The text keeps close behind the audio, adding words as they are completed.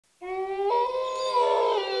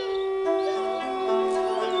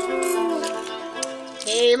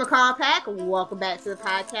Hey, McCall Pack, welcome back to the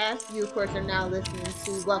podcast. You, of course, are now listening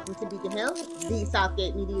to Welcome to Beacon Hill, the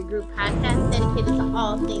Southgate Media Group podcast dedicated to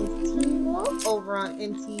all things Teen Wolf over on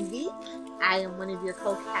MTV. I am one of your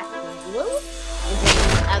co-captains, Blue, and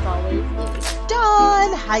as always, is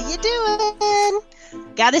Dawn. How you doing?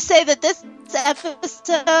 Gotta say that this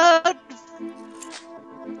episode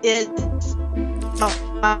is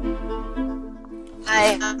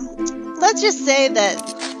let's just say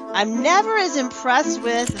that I'm never as impressed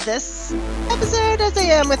with this episode as I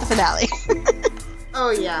am with the finale. Oh,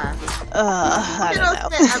 yeah. I don't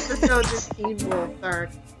know. Episodes of Teen Wolf are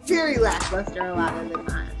very lackluster a lot of the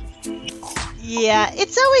time. Yeah,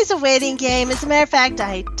 it's always a waiting game. As a matter of fact,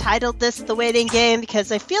 I titled this The Waiting Game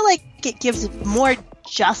because I feel like it gives more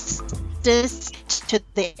justice to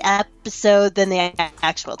the episode than the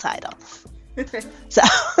actual title. So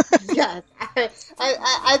yes,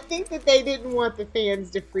 I think that they didn't want the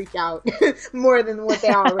fans to freak out more than what they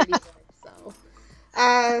already did. So,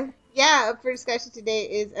 yeah, up for discussion today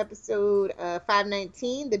is episode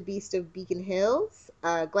 519, The Beast of Beacon Hills.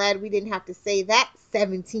 Glad we didn't have to say that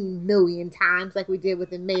 17 million times like we did with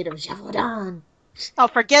the Maid of Javaudan. Oh,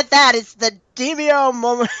 forget that. It's the DBO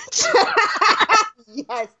moment.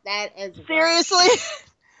 Yes, that as well. Seriously?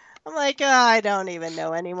 I'm like, I don't even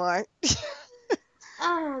know anymore.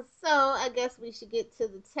 So I guess we should get to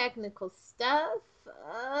the technical stuff.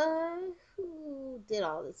 Who did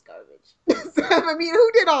all this garbage? I mean,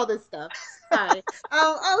 who did all this stuff? Sorry.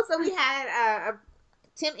 So we had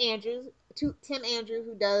Tim Andrew,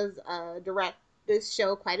 who does direct this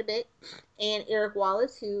show quite a bit, and Eric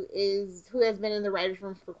Wallace, who has been in the writers'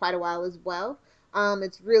 room for quite a while as well.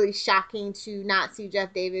 It's really shocking to not see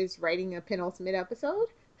Jeff Davis writing a penultimate episode.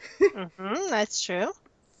 That's true.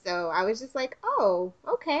 So I was just like, oh,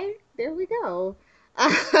 okay, there we go. And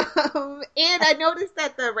I noticed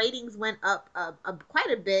that the ratings went up quite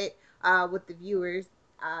a bit with the viewers.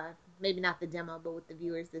 Maybe not the demo, but with the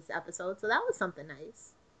viewers this episode. So that was something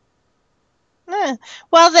nice.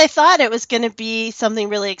 Well, they thought it was going to be something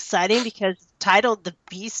really exciting because it's titled The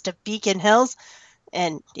Beast of Beacon Hills.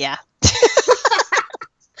 And yeah.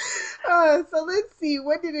 So let's see.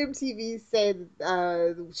 What did MTV say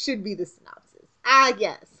should be the synopsis? I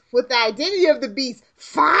guess, with the identity of the beast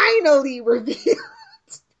finally revealed,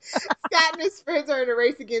 Scott and his friends are in a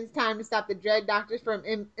race against time to stop the Dread Doctors from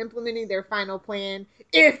implementing their final plan,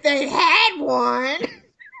 if they had one.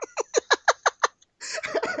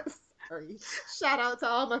 Sorry. Shout out to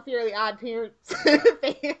all my Fairly Odd Parents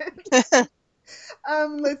fans.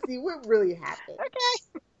 Let's see, what really happened?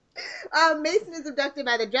 Okay. Mason is abducted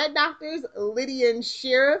by the Dread Doctors. Lydia and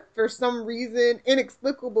Sheriff, for some reason,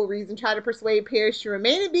 inexplicable reason, try to persuade Parrish to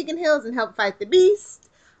remain in Beacon Hills and help fight the beast.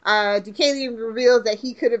 Deucalion reveals that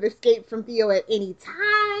he could have escaped from Theo at any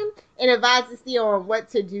time and advises Theo on what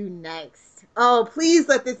to do next. Oh, please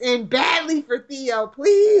let this end badly for Theo,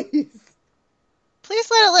 please.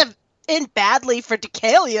 Please let it end badly for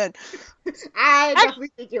Deucalion. I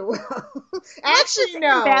definitely think it will. Actually,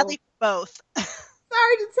 no. Badly for both.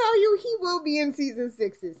 Sorry to tell you, he will be in season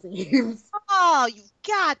 6, it seems. Oh, you've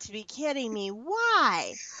got to be kidding me.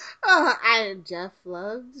 Why? Jeff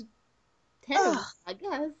loved him, I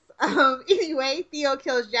guess. Anyway, Theo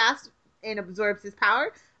kills Josh and absorbs his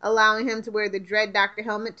power, allowing him to wear the Dread Doctor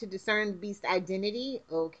helmet to discern the beast's identity.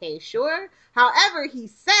 Okay, sure. However, he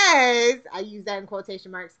says, I use that in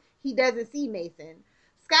quotation marks, he doesn't see Mason.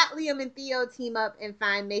 Scott, Liam, and Theo team up and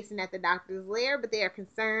find Mason at the Doctor's lair, but they are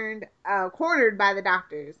cornered by the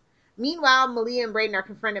Doctors. Meanwhile, Malia and Brayden are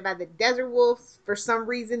confronted by the Desert Wolves for some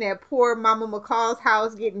reason at poor Mama McCall's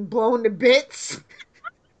house getting blown to bits.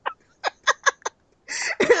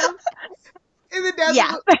 In the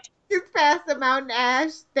Desert Wolf gets past the mountain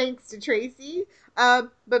ash thanks to Tracy.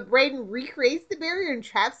 But Brayden recreates the barrier and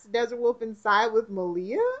traps the Desert Wolf inside with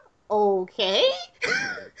Malia. Okay.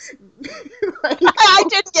 I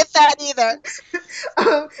didn't get that either.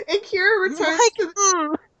 And Kira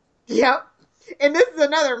returns Yep. And this is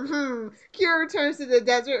another Kira returns to the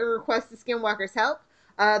desert and requests the Skinwalker's help.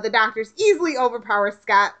 The Doctors easily overpower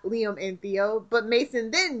Scott, Liam, and Theo, but Mason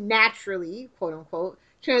then naturally, quote unquote,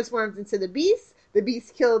 transforms into the Beast. The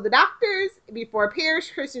Beast killed the Doctors before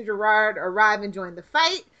Parrish, Chris, and Gerard arrive and join the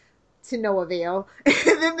fight, to no avail.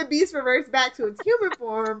 And then the Beast reverts back to its human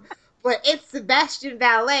form, but it's Sebastian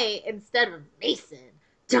Valet instead of Mason.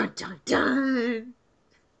 Dun dun dun.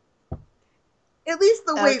 At least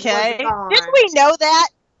the wig was gone. Didn't we know that?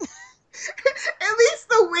 At least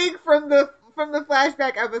the wig from the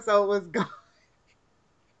flashback episode was gone.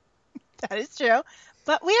 That is true.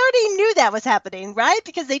 But we already knew that was happening, right?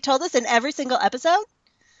 Because they told us in every single episode.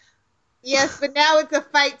 Yes, but now it's a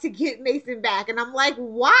fight to get Mason back. And I'm like,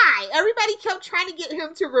 why? Everybody kept trying to get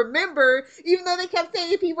him to remember, even though they kept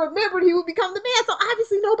saying if he remembered, he would become the man. So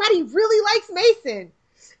obviously nobody really likes Mason.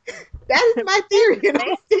 That is my theory, and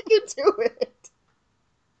I'm sticking to it.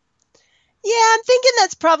 Yeah, I'm thinking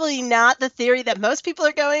that's probably not the theory that most people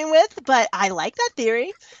are going with, but I like that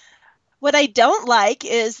theory. What I don't like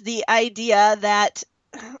is the idea that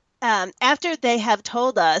after they have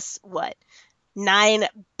told us, 9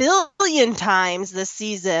 billion times this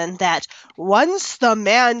season that once the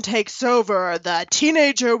man takes over, the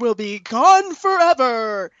teenager will be gone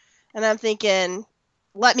forever. And I'm thinking,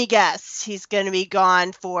 let me guess, he's going to be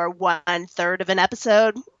gone for 1/3 of an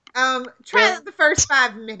episode. Try the first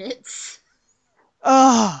 5 minutes.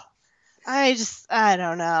 Oh, I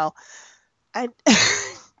don't know. I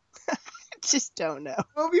just don't know.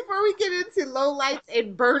 Well, before we get into lowlights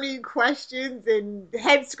and burning questions and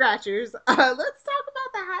head scratchers, let's talk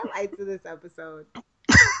about the highlights of this episode.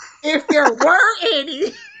 If there were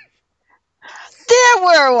any. There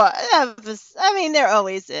were one. I mean, there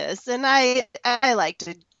always is. And I liked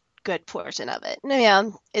a good portion of it. Yeah,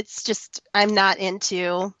 it's just, I'm not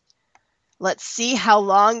into, let's see how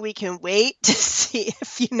long we can wait to see if,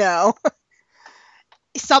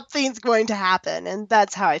 something's going to happen. And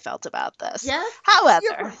that's how I felt about this. Yes. However.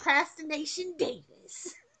 You're Procrastination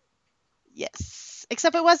Davis. Yes.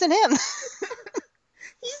 Except it wasn't him.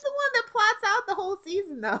 He's the one that plots out the whole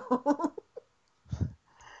season, though.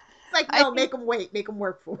 It's like, no, make him wait. Make him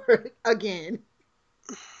work for it again.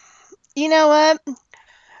 You know what?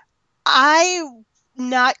 I'm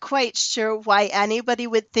not quite sure why anybody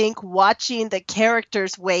would think watching the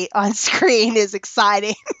characters wait on screen is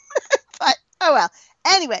exciting. But, oh well.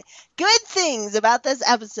 Anyway, good things about this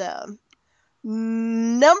episode.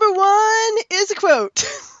 Number 1 is a quote.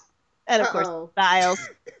 And of course, Styles.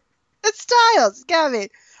 It's Styles. It's got me.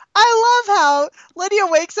 I love how Lydia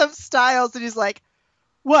wakes up Styles and he's like,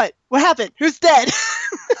 What happened? Who's dead?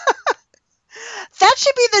 That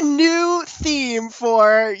should be the new theme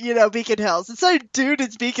for, Beacon Hills. Instead of dude,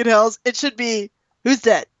 it's Beacon Hills. It should be, who's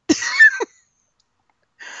dead?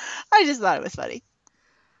 I just thought it was funny.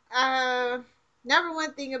 Number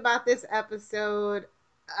 1 thing about this episode,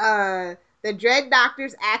 the Dread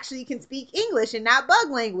Doctors actually can speak English and not bug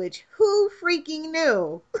language. Who freaking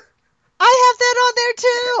knew? I have that on there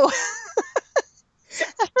too.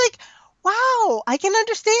 I'm like, wow, I can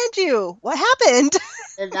understand you. What happened?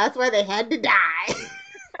 And that's why they had to die.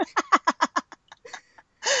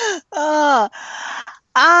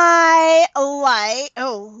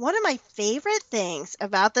 One of my favorite things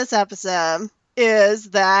about this episode is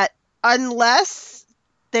that unless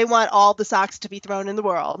they want all the socks to be thrown in the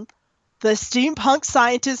world, the steampunk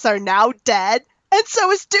scientists are now dead, and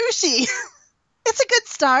so is Douchey. It's a good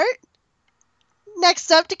start.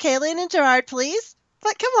 Next up to Kaylin and Gerard, please.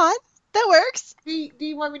 But come on, that works. Do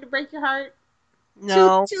you want me to break your heart?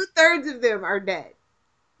 No. 2/3 of them are dead.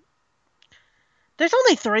 There's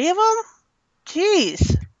only 3 of them?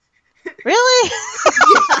 Jeez. Really?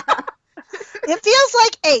 Yeah. It feels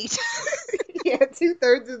like 8. Yeah,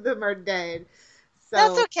 2/3 of them are dead. So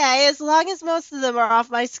that's okay, as long as most of them are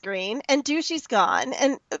off my screen and Douchey's gone.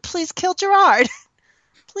 And please kill Gerard.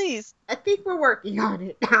 Please. I think we're working on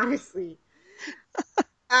it, honestly.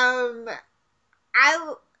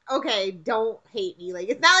 Okay, don't hate me. Like,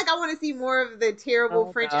 it's not like I want to see more of the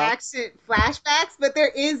terrible French accent flashbacks, but there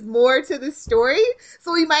is more to the story.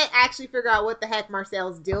 So we might actually figure out what the heck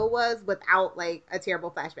Marcel's deal was without, like, a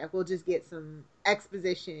terrible flashback. We'll just get some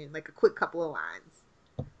exposition, like a quick couple of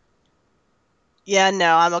lines. Yeah,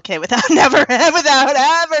 no, I'm okay without without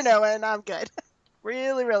ever knowing. I'm good.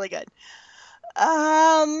 Really, really good.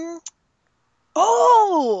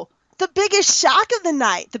 The biggest shock of the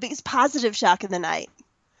night, the biggest positive shock of the night.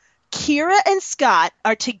 Kira and Scott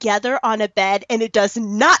are together on a bed, and it does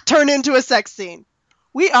not turn into a sex scene.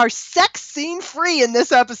 We are sex scene free in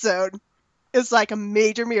this episode. It's like a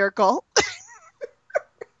major miracle.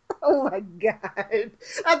 Oh my god,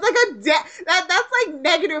 that's like that's like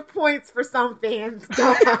negative points for some fans.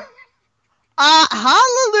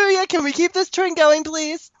 Hallelujah! Can we keep this trend going,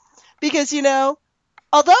 please? Because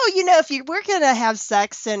although, if you were going to have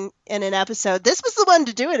sex in an episode, this was the one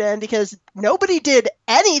to do it in because nobody did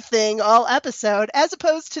anything all episode, as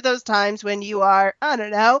opposed to those times when you are, I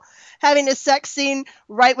don't know, having a sex scene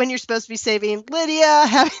right when you're supposed to be saving Lydia,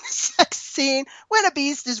 having a sex scene when a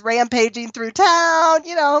beast is rampaging through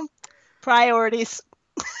town, priorities.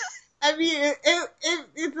 I mean,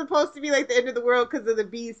 it's supposed to be like the end of the world because of the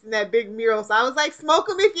beast and that big mural. So I was like, smoke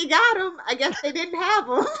them if you got them. I guess they didn't have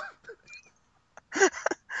them.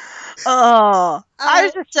 Oh, I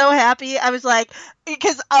was just so happy. I was like,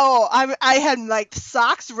 because I had like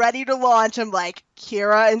socks ready to launch. I'm like,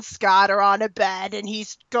 Kira and Scott are on a bed, and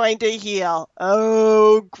he's going to heal.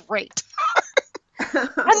 Oh, great! And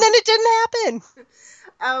then it didn't happen.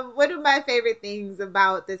 One of my favorite things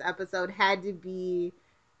about this episode had to be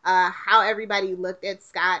how everybody looked at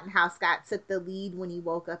Scott and how Scott took the lead when he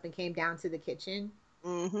woke up and came down to the kitchen.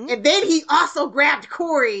 Mm-hmm. And then he also grabbed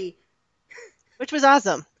Corey. Which was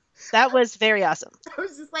awesome. That was very awesome. I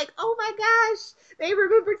was just like, oh my gosh. They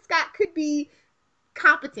remembered Scott could be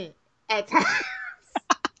competent at times.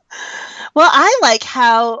 Well, I like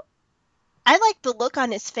the look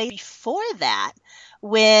on his face before that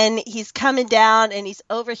when he's coming down and he's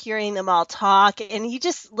overhearing them all talk, and he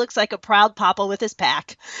just looks like a proud papa with his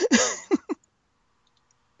pack.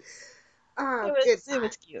 It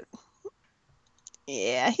was cute.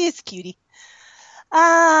 Yeah, he's a cutie.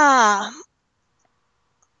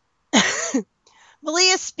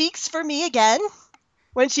 Malia speaks for me again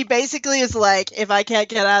when she basically is like, if I can't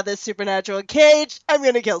get out of this supernatural cage, I'm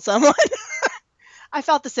going to kill someone. I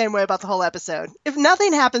felt the same way about the whole episode. If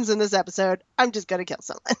nothing happens in this episode, I'm just going to kill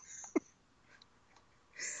someone.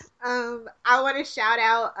 I want to shout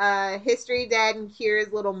out History Dad and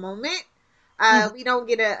Kira's little moment. We don't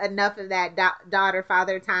get enough of that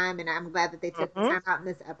daughter-father time, and I'm glad that they took the time out in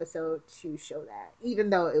this episode to show that,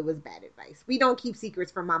 even though it was bad advice. We don't keep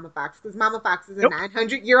secrets from Mama Fox, because Mama Fox is a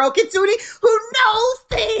 900-year-old kitsune who knows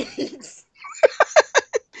things!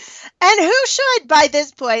 And who should, by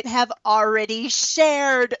this point, have already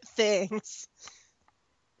shared things?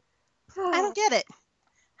 I don't get it.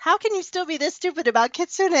 How can you still be this stupid about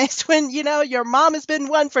kitsunes when, your mom has been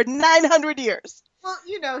one for 900 years? Well,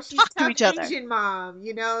 she's tough Asian mom.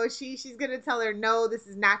 She's going to tell her, no, this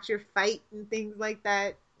is not your fight and things like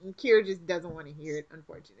that. And Kira just doesn't want to hear it,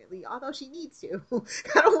 unfortunately, although she needs to.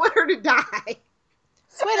 I don't want her to die.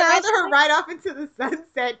 I'd rather her ride off into the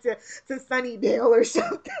sunset to Sunnydale or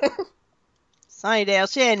something.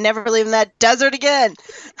 Sunnydale, she ain't never leaving that desert again.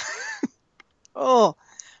 Oh.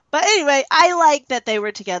 But anyway, I like that they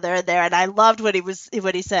were together there, and I loved what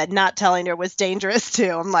he said. Not telling her was dangerous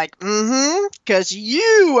too. I'm like, because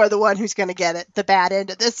you are the one who's going to get it, the bad end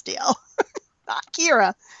of this deal, not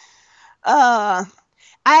Kira. I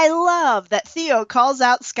love that Theo calls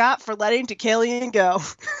out Scott for letting Deucalion go.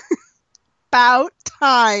 About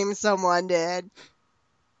time someone did.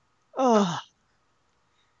 Oh,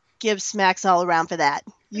 give smacks all around for that.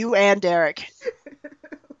 You and Derek.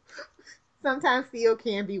 Sometimes Theo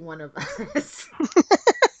can be one of us.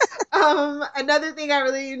 Another thing I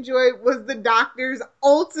really enjoyed was the doctor's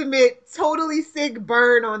ultimate, totally sick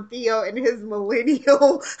burn on Theo and his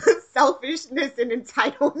millennial selfishness and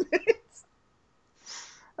entitlement.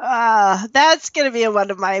 That's going to be one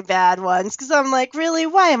of my bad ones, because I'm like, really?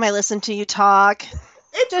 Why am I listening to you talk?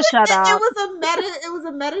 Just shut up. It was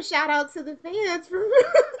a meta shout out to the fans from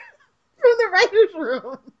the writer's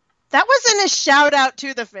room. That wasn't a shout out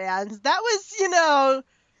to the fans. That was,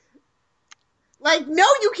 like, no,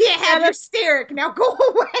 you can't have your hysteric. Now go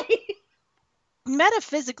away.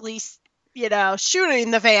 Metaphysically,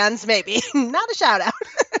 shooting the fans, maybe. Not a shout out.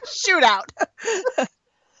 Shoot out.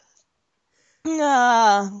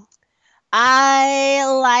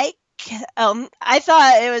 I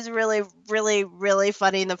thought it was really, really, really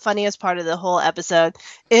funny. And the funniest part of the whole episode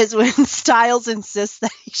is when Styles insists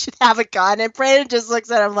that he should have a gun, and Brandon just looks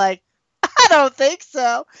at him like, I don't think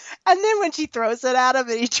so. And then when she throws it at him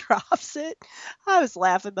and he drops it, I was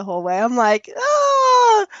laughing the whole way. I'm like,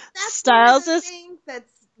 oh, that's Styles one of the things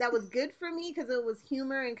that was good for me because it was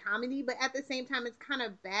humor and comedy, but at the same time, it's kind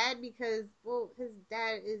of bad because, well, his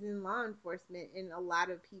dad is in law enforcement, and a lot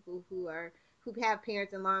of people who have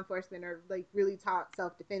parents in law enforcement are like really taught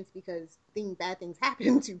self-defense because bad things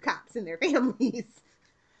happen to cops and their families.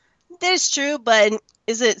 That's true, but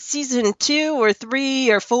is it season 2 or 3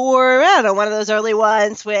 or 4? I don't know, one of those early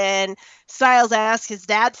ones when Styles asks his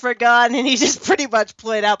dad for a gun and he just pretty much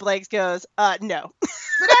point out blanks goes, no.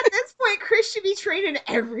 But at this point, Chris should be training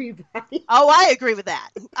everybody. Oh, I agree with that.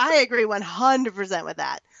 I agree 100% with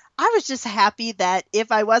that. I was just happy that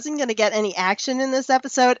if I wasn't going to get any action in this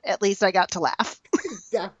episode, at least I got to laugh.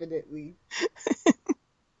 Definitely.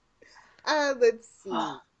 Let's see.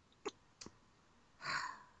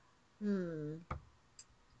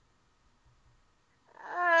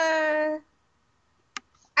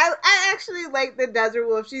 I actually like the Desert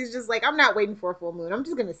Wolf. She's just like, I'm not waiting for a full moon. I'm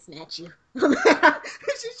just going to snatch you.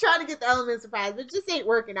 She's trying to get the element surprise, but it just ain't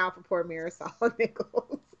working out for poor Marisol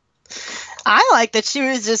Nichols. I like that she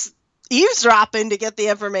was just eavesdropping to get the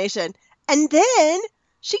information. And then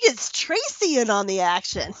she gets Tracy in on the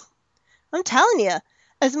action. I'm telling you,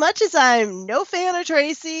 As much as I'm no fan of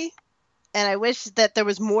Tracy, and I wish that there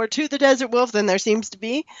was more to the Desert Wolf than there seems to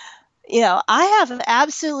be, I have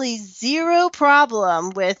absolutely zero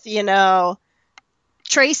problem with,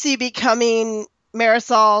 Tracy becoming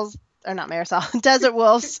Marisol's, or not Marisol, Desert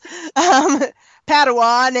Wolf's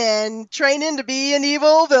Padawan and training to be an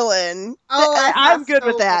evil villain. Oh, I I'm saw good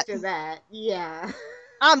with so that. much of that. Yeah.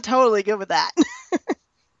 I'm totally good with that.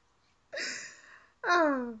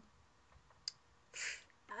 Oh.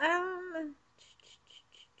 Um.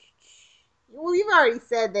 Well, we've already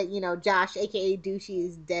said that Josh, aka Douchey,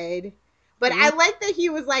 is dead, but I like that he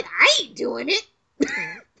was like, I ain't doing it.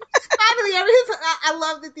 Finally, I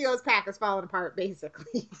love that Theo's pack is falling apart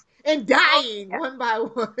basically and dying one by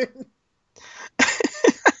one.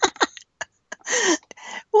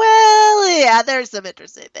 Well, yeah, there's some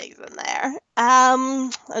interesting things in there.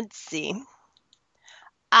 Let's see.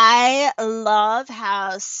 I love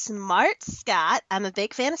how Smart Scott, I'm a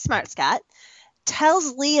big fan of Smart Scott,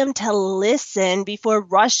 tells Liam to listen before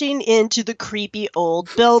rushing into the creepy old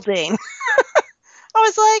building. I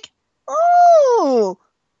was like, oh,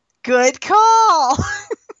 good call.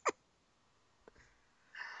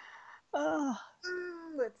 Oh.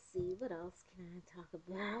 Let's see, what else can I talk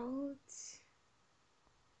about?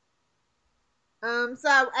 So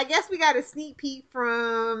I guess we got a sneak peek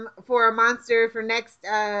for a monster for next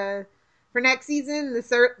season.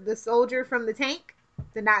 The soldier from the tank,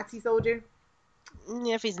 the Nazi soldier.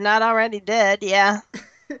 If he's not already dead, yeah.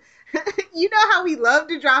 You know how we love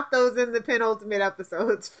to drop those in the penultimate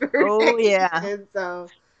episodes for next season, so.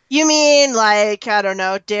 You mean like, I don't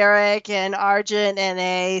know, Derek and Argent and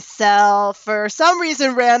a cell for some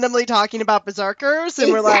reason randomly talking about berserkers,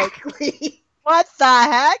 and we're like, what the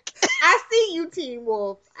heck? I see you, Teen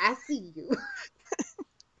Wolf. I see you.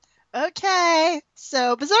 Okay,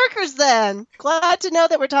 so berserkers then. Glad to know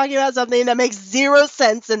that we're talking about something that makes zero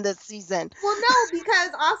sense in this season. Well, no,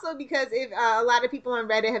 because if a lot of people on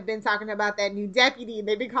Reddit have been talking about that new deputy, and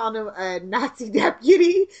they've been calling him a Nazi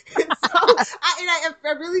deputy, and so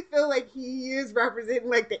I really feel like he is representing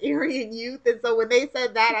like the Aryan youth, and so when they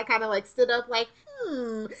said that, I kind of like stood up like, he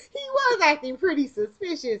was acting pretty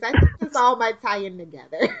suspicious. I think this all might tie in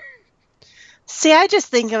together. See, I just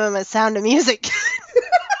think of him as Sound of Music.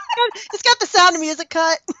 It's got the Sound of Music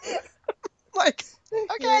cut. Like,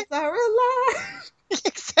 okay.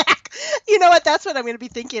 Exactly. You know what? That's what I'm going to be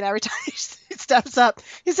thinking every time he steps up.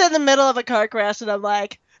 He's in the middle of a car crash, and I'm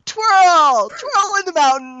like, twirl! Twirl in the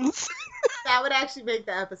mountains! That would actually make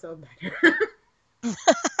the episode better.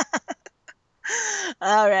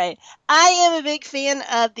 All right. I am a big fan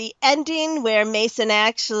of the ending where Mason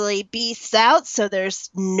actually beasts out, so there's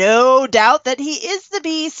no doubt that he is the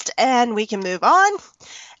beast, and we can move on.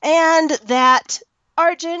 And that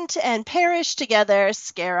Argent and Parrish together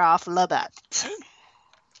scare off Labette.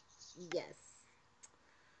 Yes.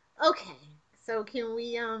 Okay. So can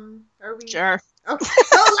we are we Sure. Okay.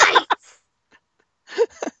 No lights.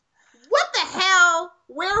 What the hell?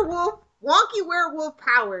 Wonky werewolf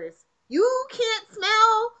powers. You can't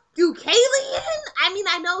smell Deucalion? I mean,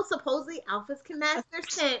 I know supposedly alphas can mask their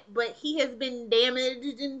scent, but he has been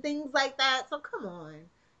damaged and things like that. So come on.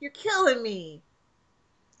 You're killing me.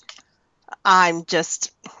 I'm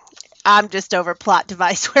just over plot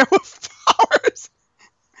device werewolf powers.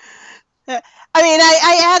 I mean,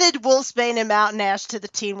 I added Wolfsbane and Mountain Ash to the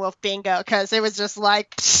Teen Wolf bingo because it was just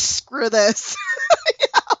like, screw this.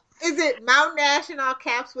 Is it Mountain Ash in all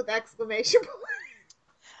caps with exclamation point?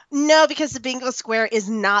 No, because the bingo square is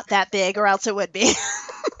not that big, or else it would be.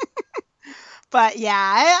 But yeah,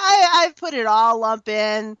 I put it all lump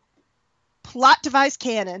in. Plot device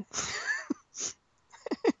canon.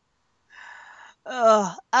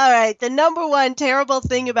 All right. The number one terrible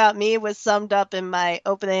thing about me was summed up in my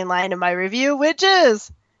opening line of my review, which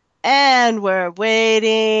is, and we're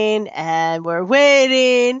waiting, and we're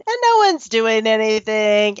waiting, and no one's doing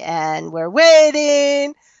anything, and we're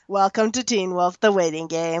waiting. Welcome to Teen Wolf, the waiting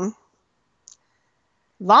game.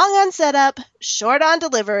 Long on setup, short on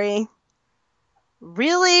delivery.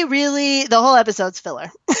 Really, really, the whole episode's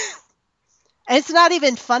filler. And it's not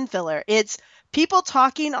even fun filler. It's people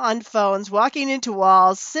talking on phones, walking into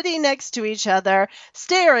walls, sitting next to each other,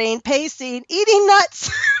 staring, pacing, eating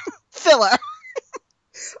nuts. Filler.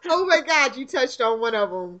 Oh my God, you touched on one of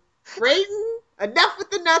them. Brayden, enough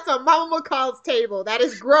with the nuts on Mama McCall's table. That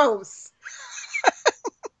is gross.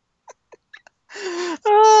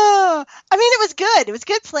 I mean, it was good. It was a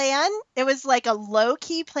good plan. It was like a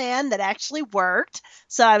low-key plan that actually worked.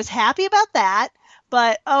 So I was happy about that.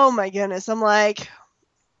 But, oh my goodness, I'm like,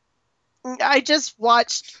 I just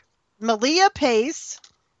watched Malia pace,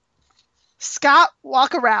 Scott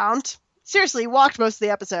walk around, seriously walked most of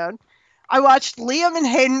the episode. I watched Liam and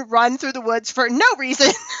Hayden run through the woods for no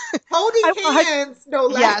reason. Holding hands, no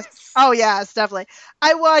less. Yes. Oh, yes, definitely.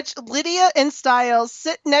 I watched Lydia and Styles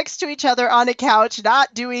sit next to each other on a couch,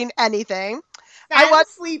 not doing anything. Styles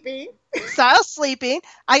sleeping. Styles sleeping.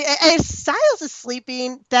 If Styles is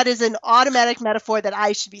sleeping, that is an automatic metaphor that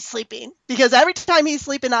I should be sleeping. Because every time he's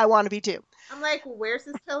sleeping, I want to be too. I'm like, where's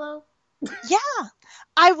his pillow? Yeah.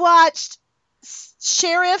 I watched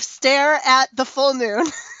Sheriff stare at the full moon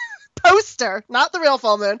poster, not the real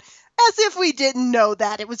full moon, as if we didn't know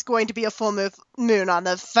that it was going to be a full moon on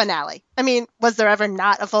the finale. I mean, was there ever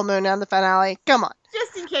not a full moon on the finale? Come on.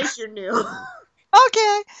 Just in case you're new.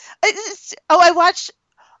 Okay. I watched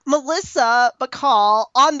Melissa McCall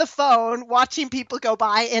on the phone watching people go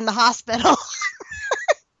by in the hospital.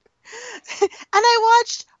 And I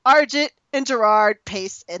watched Argent and Gerard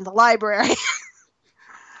pace in the library.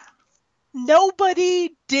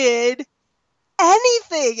 Nobody did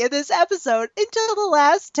anything in this episode until the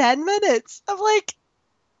last 10 minutes. I'm like,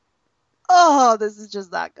 oh, this is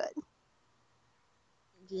just not good.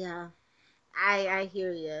 Yeah, I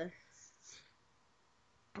hear you.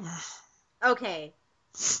 Okay.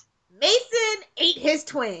 Mason ate his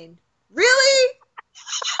twin. Really?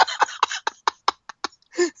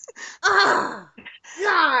 Oh,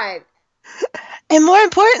 God. And more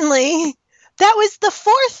importantly, that was the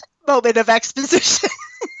fourth moment of exposition.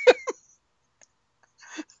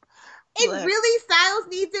 And really, Styles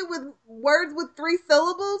needs it with words with 3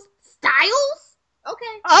 syllables? Styles?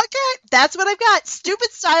 Okay, that's what I've got.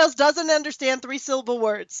 Stupid Styles doesn't understand 3-syllable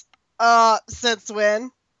words. Since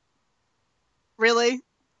when? Really?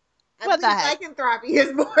 What the heck? Lycanthropy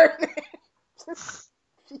is more than...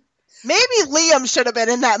 Maybe Liam should have been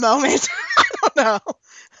in that moment. I don't know.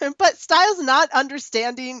 But Styles not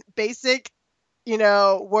understanding basic,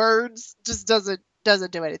 words just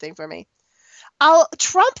doesn't do anything for me. I'll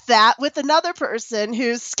trump that with another person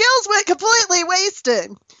whose skills went completely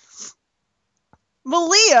wasted.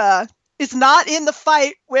 Malia is not in the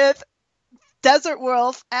fight with Desert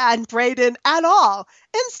Wolf and Brayden at all.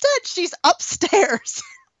 Instead, she's upstairs.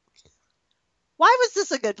 Why was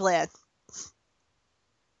this a good plan?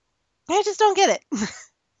 I just don't get it.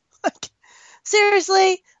 Like,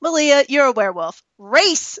 seriously, Malia, you're a werewolf.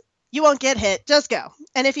 Race! You won't get hit. Just go.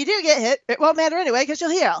 And if you do get hit, it won't matter anyway because you'll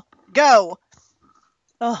heal. Go.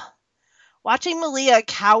 Oh, watching Malia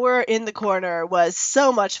cower in the corner was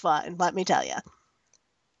so much fun, let me tell you.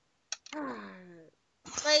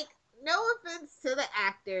 Like, no offense to the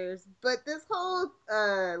actors, but this whole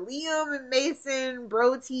Liam and Mason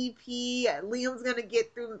bro TP, Liam's gonna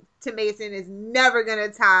get through to Mason is never gonna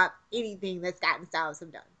top anything that Scott and Styles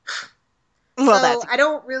have done. Well, so I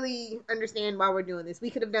don't really understand why we're doing this.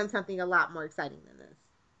 We could have done something a lot more exciting than this.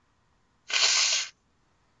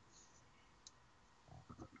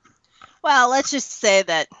 Well, let's just say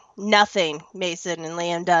that nothing Mason and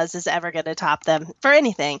Liam does is ever going to top them for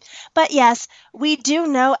anything. But yes, we do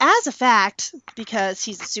know as a fact, because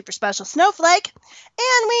he's a super special snowflake,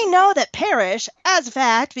 and we know that Parrish as a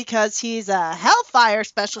fact because he's a Hellfire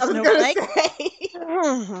special snowflake.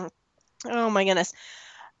 Oh my goodness.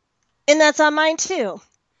 And that's on mine too.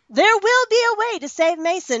 There will be a way to save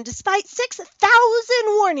Mason despite 6,000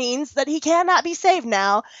 warnings that he cannot be saved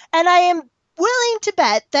now, and I am willing to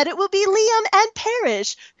bet that it will be Liam and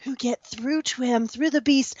Parrish who get through to him through the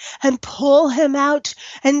beast and pull him out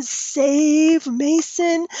and save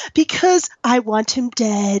Mason because I want him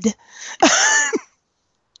dead.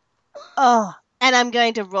 Oh, and I'm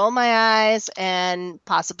going to roll my eyes and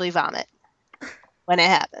possibly vomit when it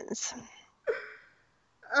happens.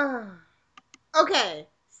 Okay,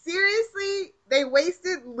 seriously, they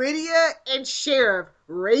wasted Lydia and Sheriff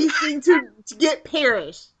racing to get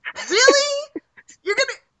Parrish. Really? You're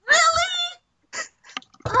gonna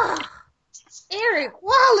really? Eric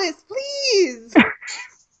Wallace, please.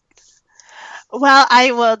 Well,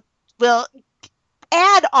 I will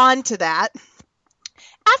add on to that.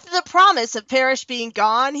 After the promise of Parrish being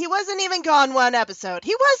gone, he wasn't even gone 1 episode.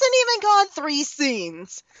 He wasn't even gone 3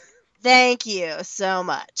 scenes. Thank you so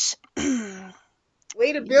much.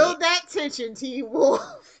 Way to build that tension,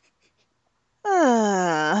 T-Wolf.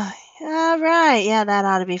 All right. Yeah, that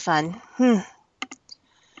ought to be fun.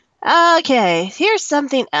 Okay, here's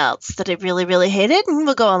something else that I really, really hated, and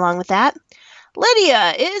we'll go along with that.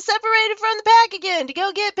 Lydia is separated from the pack again to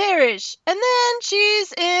go get Parrish, and then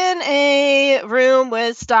she's in a room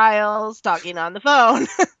with Styles talking on the phone.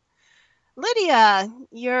 Lydia,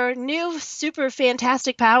 your new super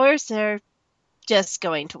fantastic powers are just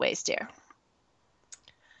going to waste here.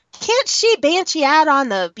 Can't she banshee out on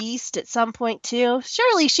the beast at some point, too?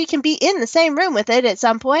 Surely she can be in the same room with it at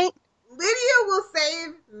some point. Lydia will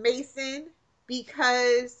save Mason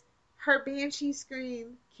because her banshee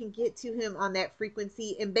scream can get to him on that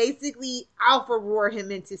frequency and basically alpha roar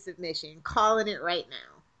him into submission. Calling it right now.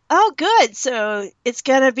 Oh, good. So it's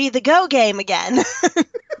going to be the go game again.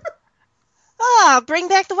 Oh, bring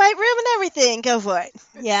back the white room and everything. Go for it.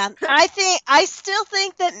 Yeah, I still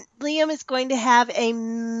think that Liam is going to have a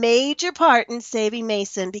major part in saving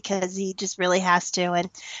Mason because he just really has to.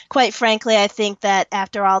 And quite frankly, I think that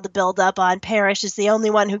after all the build-up on Parrish is the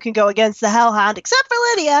only one who can go against the Hellhound, except for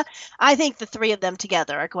Lydia. I think the three of them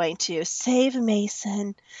together are going to save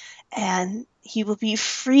Mason, and he will be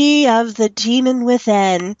free of the demon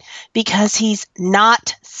within because he's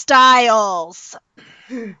not Styles.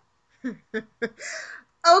 Okay,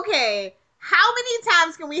 how many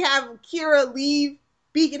times can we have Kira leave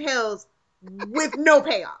Beacon Hills with no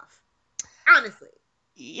payoff? Honestly.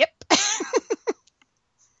 Yep.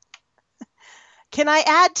 Can I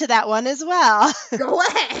add to that one as well? Go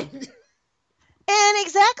ahead. And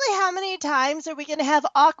exactly how many times are we going to have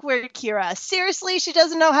awkward Kira? Seriously, she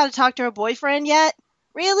doesn't know how to talk to her boyfriend yet?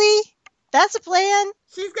 Really? That's a plan?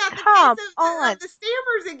 She's got the Come case on. of the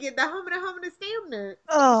stammers again. The humana stammer.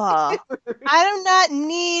 Oh, I do not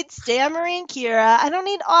need stammering Kira. I don't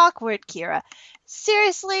need awkward Kira.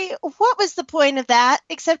 Seriously, what was the point of that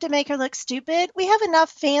except to make her look stupid? We have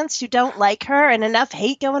enough fans who don't like her and enough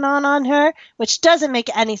hate going on her, which doesn't make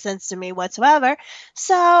any sense to me whatsoever.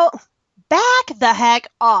 So, back the heck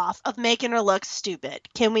off of making her look stupid.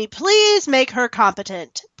 Can we please make her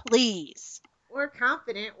competent? Please. Or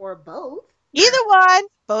confident, or both. Either one.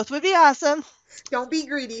 Both would be awesome. Don't be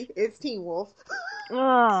greedy. It's Teen Wolf.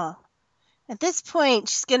 Oh. At this point,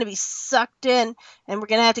 she's going to be sucked in, and we're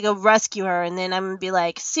going to have to go rescue her, and then I'm going to be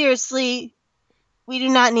like, seriously, we do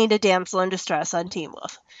not need a damsel in distress on Teen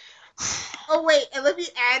Wolf. Oh, wait, and let me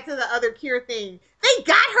add to the other Cure thing. They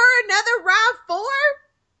got her another Rob 4?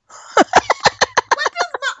 What does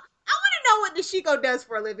I want to know what Dashiko does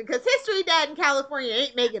for a living, because History Dad in California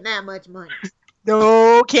ain't making that much money.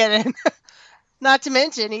 No kidding. Not to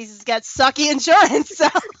mention, he's got sucky insurance, so...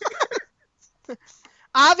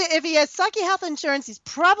 If he has sucky health insurance, he's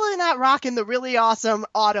probably not rocking the really awesome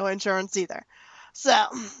auto insurance either. So.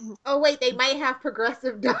 Oh, wait, they might have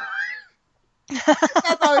Progressive Dog.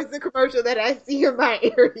 That's always the commercial that I see in my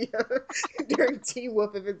area during Teen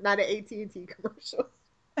Wolf if it's not an AT&T commercial.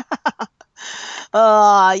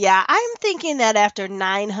 Oh, yeah. I'm thinking that after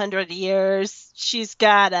 900 years, she's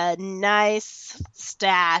got a nice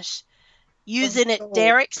stash. Using it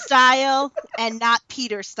Derek style and not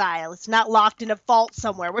Peter style. It's not locked in a vault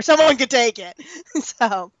somewhere where someone could take it.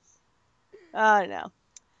 So, I don't know.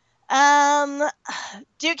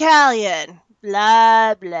 Deucalion.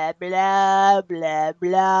 Blah, blah, blah, blah,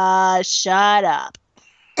 blah. Shut up.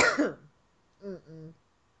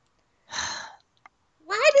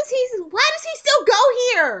 Why does he still go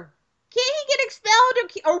here? Can't he get expelled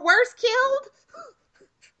or worse, killed?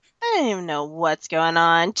 I don't even know what's going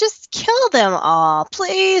on. Just kill them all,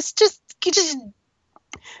 please. Just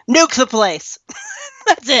nuke the place.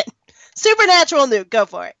 That's it. Supernatural nuke. Go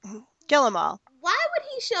for it. Kill them all. Why would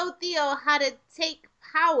he show Theo how to take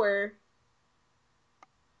power?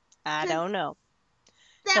 I don't know.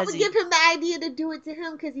 That would give him the idea to do it to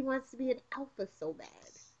him because he wants to be an alpha so bad.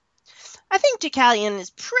 I think Deucalion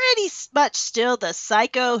is pretty much still the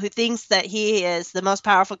psycho who thinks that he is the most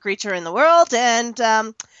powerful creature in the world, and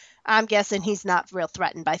I'm guessing he's not real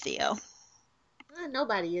threatened by Theo.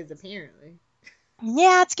 Nobody is, apparently.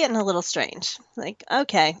 Yeah, it's getting a little strange. Like,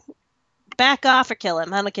 okay, back off or kill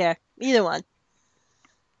him. I don't care. Either one.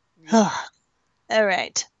 Yeah. All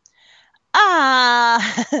right.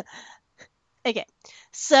 Okay.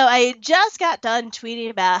 So I just got done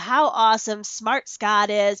tweeting about how awesome Smart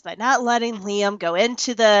Scott is by not letting Liam go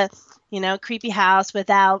into the, creepy house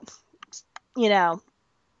without,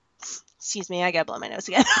 excuse me, I gotta blow my nose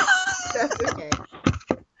again. That's okay.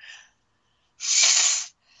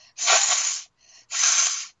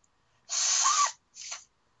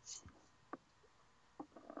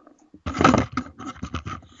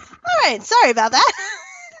 All right, sorry about that.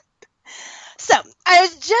 So, I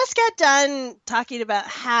just got done talking about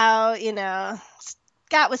how,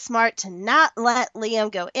 Scott was smart to not let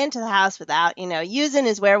Liam go into the house without, using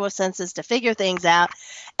his werewolf senses to figure things out.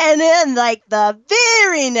 And then, the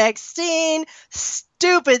very next scene,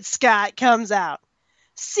 stupid Scott comes out.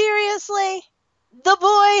 Seriously? The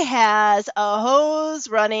boy has a hose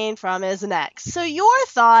running from his neck. So your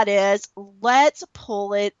thought is, let's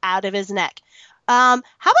pull it out of his neck. How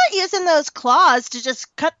about using those claws to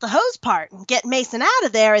just cut the hose part and get Mason out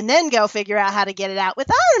of there and then go figure out how to get it out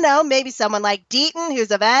with, I don't know, maybe someone like Deaton,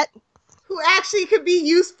 who's a vet? who actually could be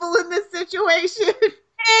useful in this situation.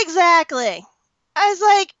 Exactly. I was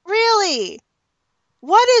like, really?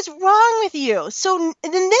 What is wrong with you? So,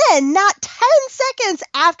 and then, not 10 seconds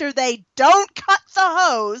after they don't cut the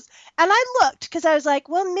hose, and I looked because I was like,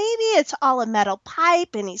 well, maybe it's all a metal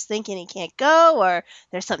pipe and he's thinking he can't go, or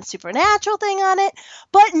there's some supernatural thing on it.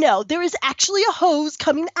 But no, there is actually a hose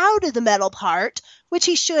coming out of the metal part, which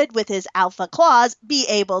he should, with his alpha claws, be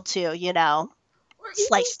able to, Or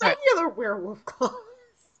slice even through. regular werewolf claws.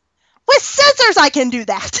 With scissors, I can do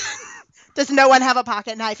that. Does no one have a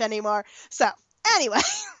pocket knife anymore? So, anyway.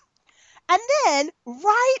 And then,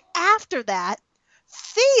 right after that,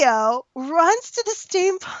 Theo runs to the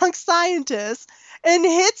steampunk scientist and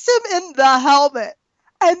hits him in the helmet.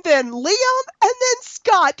 And then Liam and then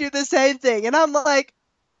Scott do the same thing. And I'm like,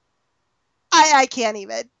 I can't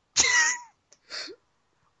even.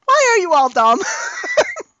 Why are you all dumb?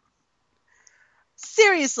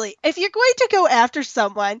 Seriously, if you're going to go after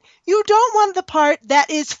someone, you don't want the part that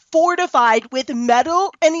is fortified with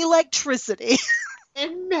metal and electricity.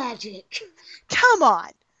 And magic. Come on.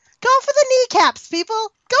 Go for the kneecaps, people.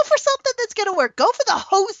 Go for something that's going to work. Go for the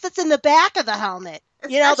hose that's in the back of the helmet.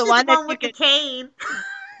 Especially the one that with the cane.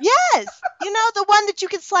 Yes. The one that you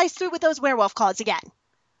can slice through with those werewolf claws again.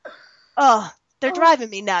 Oh, they're driving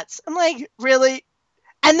me nuts. I'm like, really?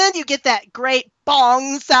 And then you get that great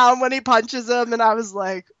bong sound when he punches him, and I was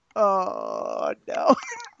like, oh, no.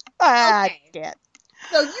 I can't.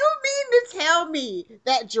 So you mean to tell me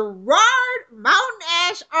that Gerard Mountain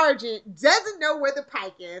Ash Argent doesn't know where the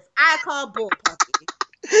pike is? I call bullpucky.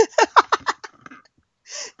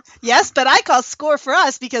 Yes, but I call score for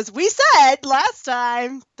us because we said last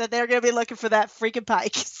time that they're going to be looking for that freaking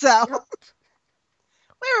pike. So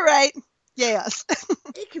we were right. Yes.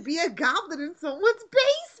 It could be a goblin in someone's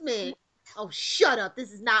basement. Oh, shut up.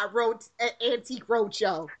 This is not Antique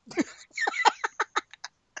Roadshow.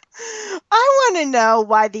 I want to know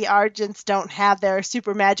why the Argents don't have their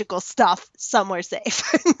super magical stuff somewhere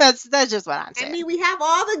safe. That's just what I'm saying. I mean, we have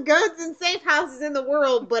all the guns and safe houses in the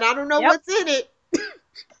world, but I don't know what's in it.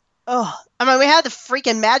 Oh, I mean, we have the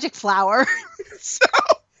freaking magic flower. So,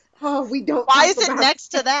 we don't. Why is it next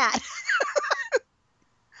to that?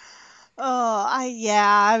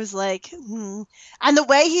 I was like, And the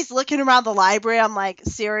way he's looking around the library, I'm like,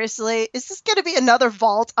 seriously, is this going to be another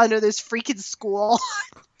vault under this freaking school?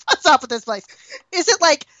 What's up with this place? Is it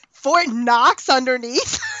like Fort Knox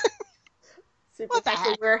underneath? What the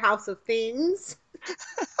heck? Warehouse of things.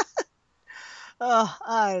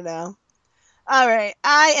 I don't know. All right,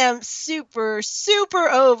 I am super, super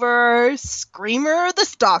over Screamer the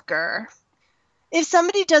Stalker. If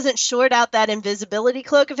somebody doesn't short out that invisibility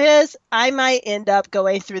cloak of his, I might end up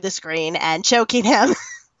going through the screen and choking him.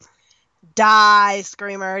 Die,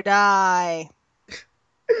 Screamer, die.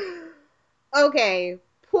 Okay,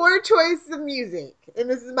 poor choice of music. And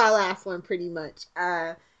this is my last one, pretty much.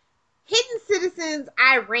 Hidden Citizens,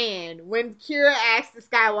 I ran when Kira asked the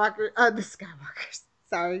Skywalkers,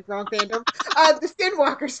 sorry, wrong fandom, the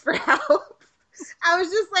Skinwalkers for help. I was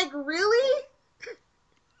just like, really?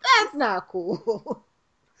 That's not cool.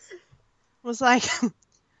 I was like,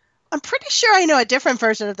 I'm pretty sure I know a different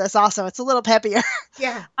version of this also. It's a little peppier.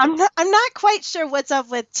 Yeah. I'm not quite sure what's up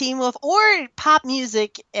with Teen Wolf or pop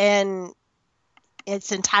music in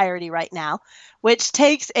its entirety right now, which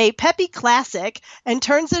takes a peppy classic and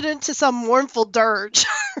turns it into some mournful dirge.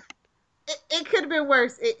 It could have been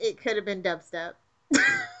worse. It could have been dubstep.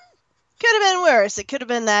 Could have been worse. It could have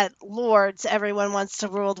been that Lord's Everyone Wants to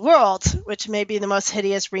Rule the World, which may be the most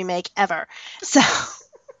hideous remake ever. So,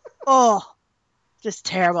 just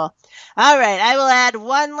terrible. All right, I will add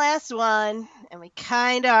one last one, and we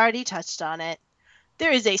kind of already touched on it.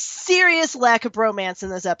 There is a serious lack of bromance in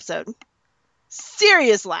this episode.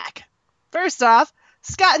 Serious lack. First off,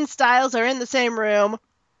 Scott and Styles are in the same room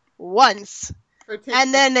once.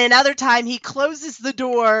 And then another time he closes the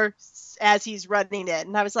door as he's running in.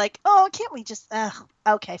 And I was like, can't we just...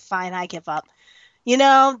 okay, fine, I give up.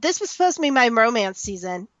 This was supposed to be my romance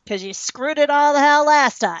season because you screwed it all the hell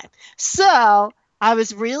last time. So, I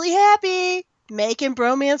was really happy making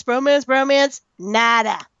bromance.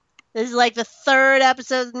 Nada. This is like the third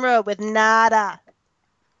episode in a row with nada.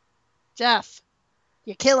 Jeff,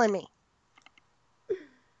 you're killing me.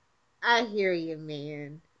 I hear you,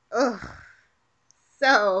 man. Ugh.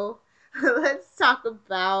 So, let's talk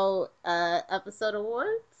about episode awards.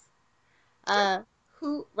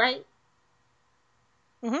 Who, right?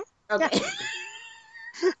 Mm-hmm. Okay. Yeah.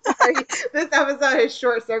 Sorry, this episode has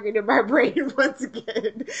short-circuited my brain once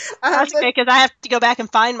again. That's okay, because I have to go back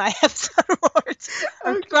and find my episode awards.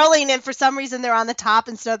 I'm scrolling, and for some reason they're on the top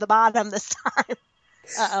instead of the bottom this time.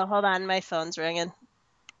 Uh-oh, hold on. My phone's ringing.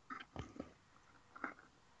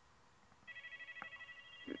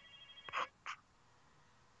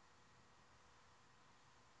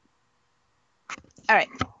 All right.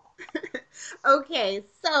 Okay,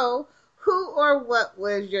 so who or what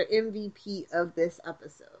was your MVP of this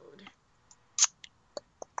episode?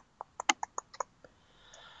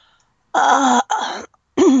 I'm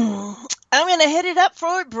going to hit it up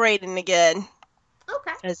for Brayden again.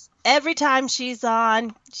 Okay. Because every time she's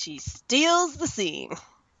on, she steals the scene.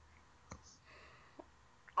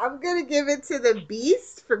 I'm gonna give it to the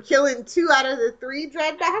Beast for killing 2 out of the 3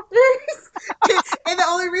 Dread Doctors. And the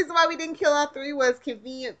only reason why we didn't kill all 3 was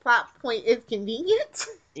convenient plot point is convenient.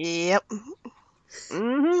 Yep.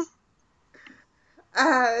 Mm-hmm.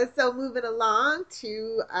 So moving along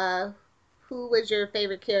to who was your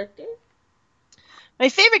favorite character? My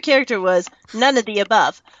favorite character was none of the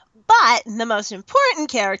above. But the most important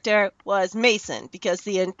character was Mason, because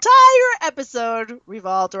the entire episode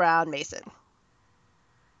revolved around Mason.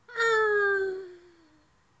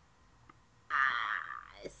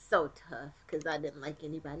 It's so tough because I didn't like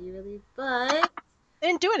anybody really, but They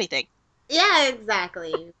didn't do anything. yeah,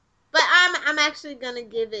 exactly. But I'm actually gonna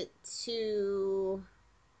give it to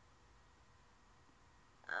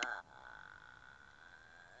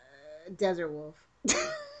Desert Wolf.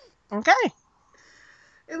 Okay.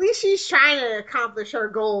 At least she's trying to accomplish her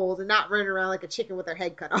goals and not running around like a chicken with her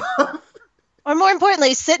head cut off. Or more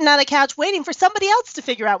importantly, sitting on a couch waiting for somebody else to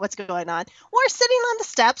figure out what's going on. Or sitting on the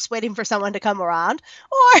steps waiting for someone to come around.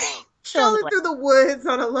 Or strolling through the woods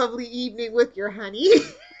on a lovely evening with your honey.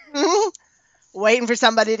 Waiting for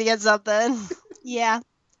somebody to get something. Yeah.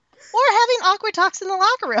 Or having awkward talks in the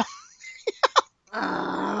locker room.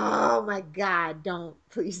 Oh my god, don't.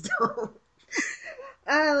 Please don't.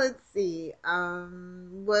 Let's see.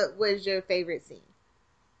 What was your favorite scene?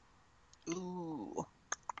 Ooh.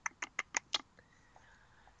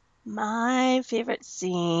 My favorite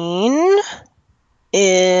scene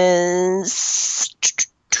is...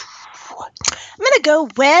 I'm going to go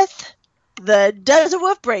with the Desert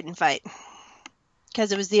Wolf Brayden fight.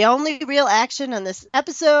 Because it was the only real action on this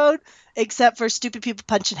episode, except for stupid people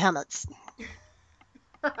punching helmets.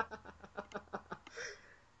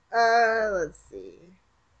 Let's see.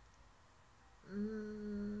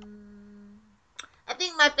 I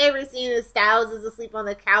think my favorite scene is Styles is asleep on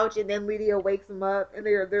the couch and then Lydia wakes him up and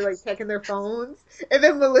they're like checking their phones and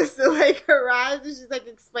then Melissa like arrives and she's like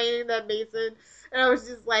explaining that Mason and I was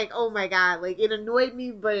just like, oh my god, like it annoyed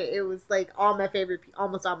me, but it was like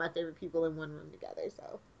almost all my favorite people in one room together.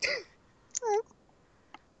 So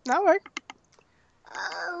That worked.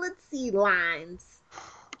 Let's see, lines.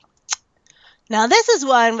 Now this is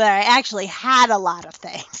one where I actually had a lot of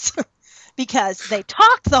things. Because they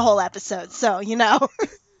talked the whole episode, so,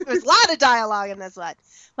 there's a lot of dialogue in this one.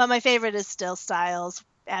 But my favorite is still Styles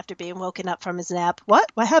after being woken up from his nap. What?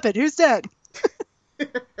 What happened? Who's dead?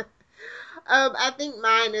 I think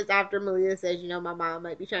mine is after Malia says, my mom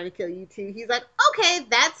might be trying to kill you too. He's like, okay,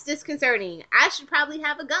 that's disconcerting. I should probably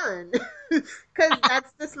have a gun. Because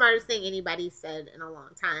that's the smartest thing anybody said in a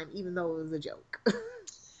long time, even though it was a joke.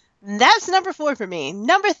 That's number 4 for me.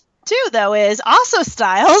 Number 2, though, is also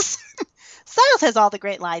Styles. Styles has all the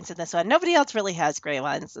great lines in this one. Nobody else really has great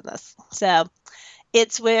lines in this. So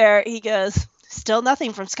it's where he goes, still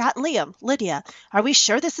nothing from Scott and Liam. Lydia, are we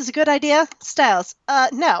sure this is a good idea? Styles,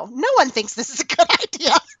 no one thinks this is a good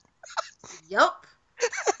idea. Yup.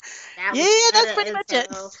 Yeah, that's pretty much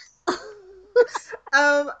it.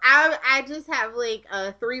 I just have like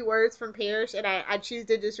 3 words from Parrish and I choose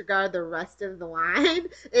to disregard the rest of the line.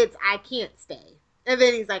 It's, I can't stay. And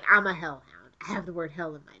then he's like, I'm a hellhound. I have the word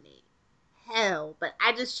hell in my name. Hell, but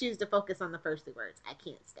I just choose to focus on the first 2 words. I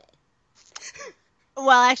can't stay. Well,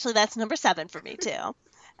 actually, that's number 7 for me, too.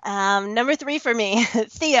 Number 3 for me,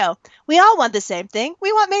 Theo. We all want the same thing.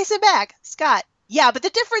 We want Mason back. Scott. Yeah, but the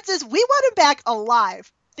difference is we want him back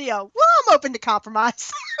alive. Theo. Well, I'm open to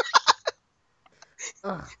compromise.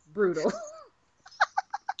 Ugh, brutal.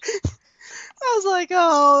 I was like,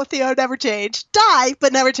 oh, Theo never changed. Die,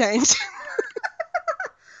 but never changed.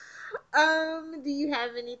 Do you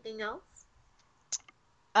have anything else?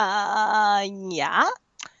 Yeah.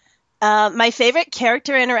 My favorite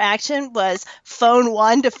character interaction was phone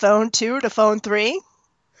 1 to phone 2 to phone 3.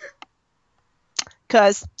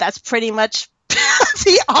 Because that's pretty much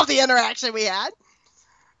all the interaction we had.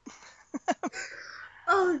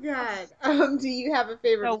 Oh, God. Do you have a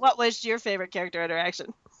favorite? So what was your favorite character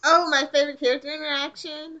interaction? Oh, my favorite character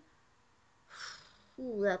interaction?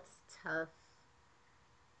 Ooh, that's tough.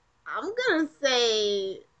 I'm going to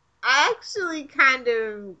say I actually kind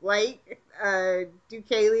of like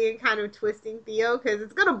Deucalion kind of twisting Theo because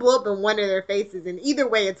it's gonna blow up in one of their faces, and either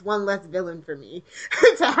way, it's one less villain for me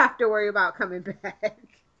to have to worry about coming back.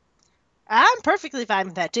 I'm perfectly fine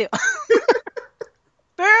with that too.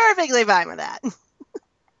 Perfectly fine with that.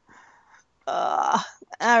 All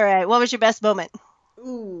right. What was your best moment?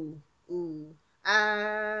 Ooh, ooh.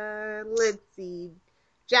 Let's see.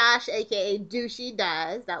 Josh, aka Douchey,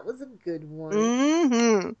 dies. That was a good one.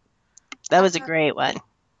 Mm-hmm. That was a great one.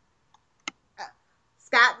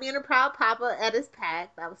 Scott being a proud papa at his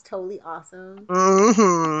pack. That was totally awesome.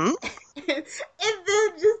 Mm-hmm. And then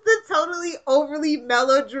just the totally overly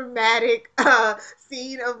melodramatic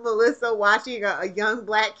scene of Melissa watching a young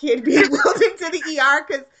black kid being wheeled into the ER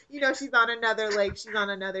because she's on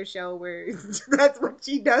another show where that's what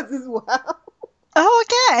she does as well. Oh,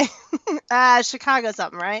 okay. Chicago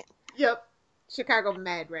something, right? Yep, Chicago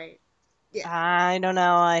Med, right? Yeah. I don't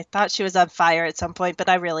know. I thought she was on fire at some point, but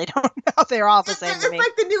I really don't know. They're all the same to me. It's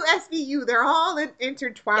like the new SVU. They're all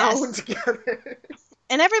intertwined together.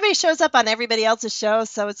 And everybody shows up on everybody else's show,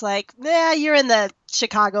 so it's like, yeah, you're in the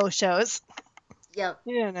Chicago shows. Yep.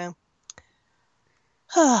 You don't know.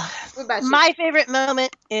 What about you? My favorite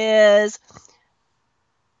moment is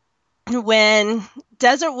when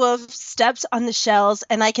Desert Wolf steps on the shells,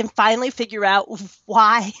 and I can finally figure out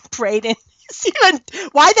why Brayden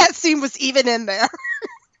why that scene was even in there.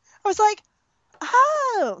 I was like,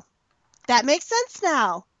 oh, that makes sense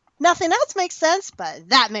now. Nothing else makes sense, but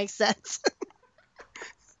that makes sense.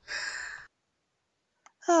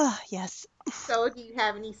 Oh, yes. So, do you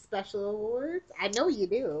have any special awards? I know you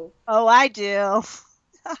do. Oh, I do.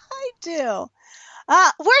 I do.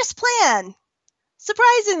 Worst plan,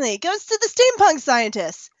 surprisingly, goes to the steampunk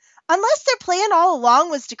scientists. Unless their plan all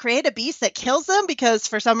along was to create a beast that kills them because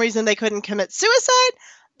for some reason they couldn't commit suicide,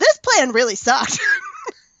 this plan really sucked.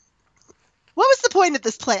 What was the point of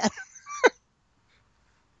this plan?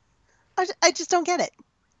 I just don't get it.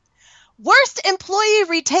 Worst employee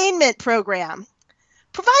retainment program.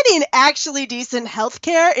 Providing actually decent health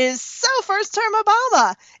care is so first-term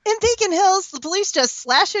Obama. In Beacon Hills, the police just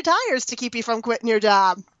slash your tires to keep you from quitting your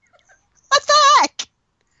job. What the heck?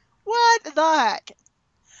 What the heck?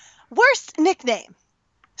 Worst nickname.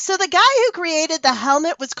 So the guy who created the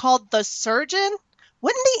helmet was called the Surgeon?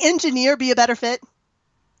 Wouldn't the engineer be a better fit?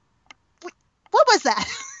 What was that?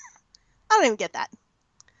 I don't even get that.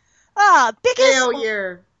 Biggest...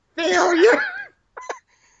 Failure.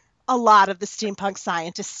 A lot of the steampunk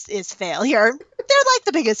scientists is failure. They're like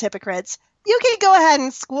the biggest hypocrites. You can go ahead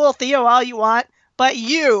and school Theo all you want, but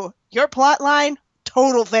your plot line,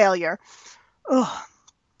 total failure. Ugh.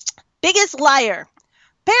 Biggest liar.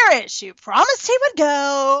 Parrish, who promised he would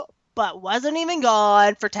go, but wasn't even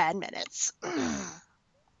gone for 10 minutes.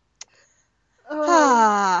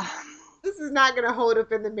 This is not going to hold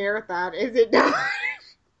up in the marathon, is it not?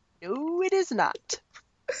 No, it is not.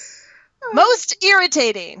 Most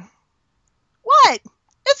irritating. What?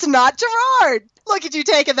 It's not Gerard. Look at you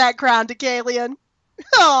taking that crown, Deucalion.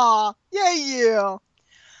 Aw, yay you.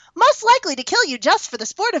 Most likely to kill you just for the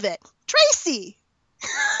sport of it. Tracy.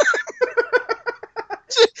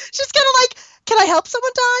 She's kind of like, can I help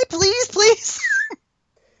someone die? Please, please.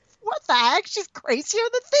 What the heck? She's crazier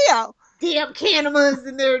than Theo. Damn Canimas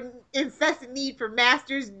and their incessant need for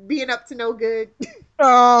masters being up to no good.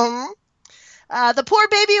 The Poor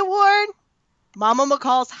Baby Award. Mama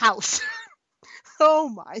McCall's house. Oh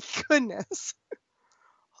my goodness.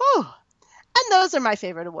 Whew. And those are my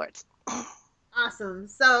favorite awards. Awesome.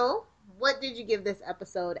 So, what did you give this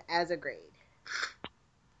episode as a grade?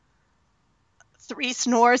 3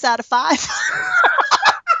 snores out of 5.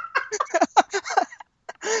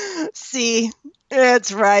 See,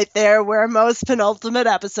 it's right there where most penultimate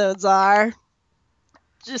episodes are.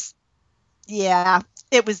 Just, yeah,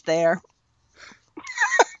 it was there.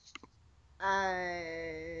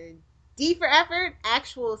 D for effort,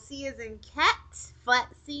 actual C as in cat, flat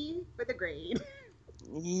C for the grade.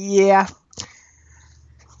 Yeah.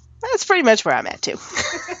 That's pretty much where I'm at, too.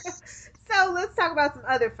 So let's talk about some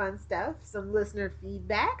other fun stuff, some listener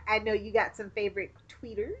feedback. I know you got some favorite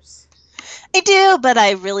tweeters. I do, but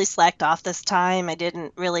I really slacked off this time. I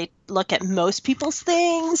didn't really look at most people's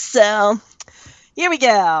things, so here we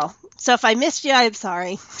go. So if I missed you, I'm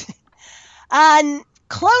sorry.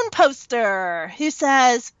 Clone Poster, who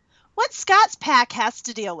says, what Scott's pack has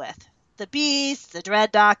to deal with? The Beast, the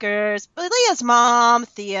Dread Dockers, Leah's mom,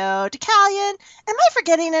 Theo, Deucalion. Am I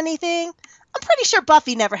forgetting anything? I'm pretty sure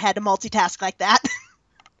Buffy never had to multitask like that.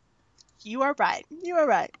 You are right. You are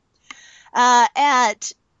right.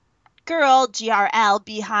 At Girl GRL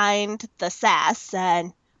behind the sass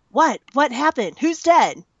said, What? What happened? Who's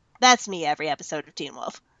dead? That's me every episode of Teen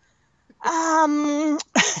Wolf. A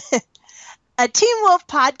Teen Wolf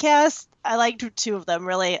podcast, I liked two of them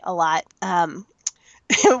really a lot.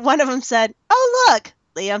 One of them said, "Oh, look,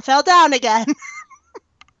 Liam fell down again." In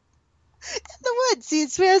the woods,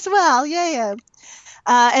 as well. Yeah.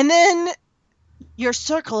 And then, "Your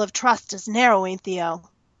circle of trust is narrowing, Theo."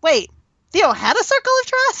 Wait, Theo had a circle of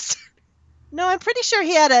trust? No, I'm pretty sure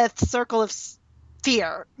he had a circle of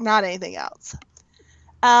fear, not anything else.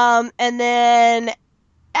 And then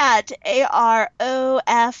at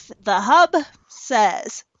AROF, the hub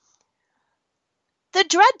says, "The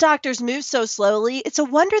Dread Doctors move so slowly, it's a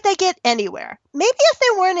wonder they get anywhere. Maybe if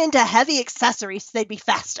they weren't into heavy accessories, they'd be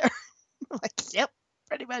faster." I'm like, yep,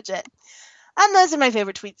 pretty much it. And those are my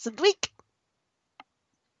favorite tweets of the week.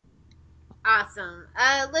 Awesome.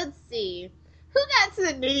 Let's see. Who got to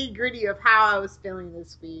the nitty gritty of how I was feeling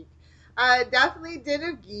this week? Definitely Den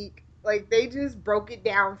of Geek. Like, they just broke it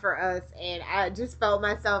down for us, and I just felt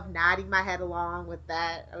myself nodding my head along with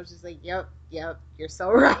that. I was just like, yep, you're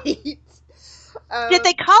so right. Did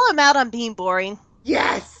they call him out on being boring?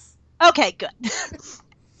 Yes. Okay, good.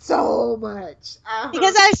 So much.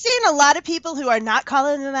 Because I've seen a lot of people who are not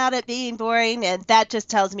calling them out at being boring, and that just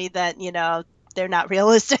tells me that, they're not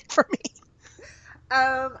realistic for me.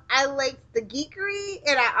 I liked the geekery,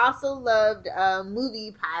 and I also loved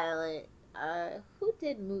Movie Pilot. Who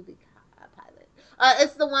did Movie Pilot?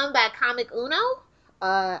 It's the one by Comic Uno.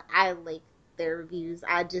 I like their reviews.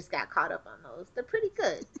 I just got caught up on those. They're pretty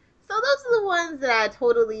good. So those are the ones that I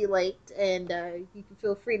totally liked, and you can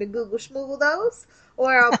feel free to Google schmoogle those,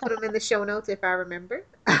 or I'll put them in the show notes if I remember.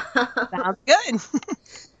 Sounds good.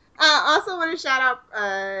 I also want to shout out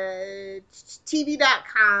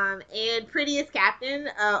TV.com and Prettiest Captain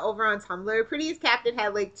over on Tumblr. Prettiest Captain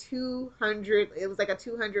had like 200, it was like a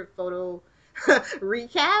 200 photo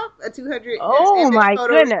recap, a 200 oh my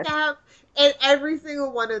photo goodness. recap, and every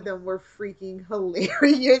single one of them were freaking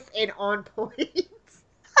hilarious and on point.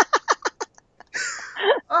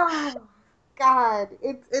 Oh God,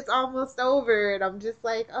 it's almost over, and I'm just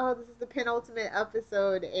like, oh, this is the penultimate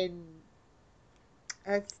episode, and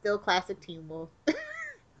it's still classic Teen Wolf.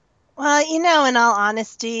 Well, in all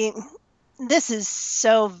honesty, this is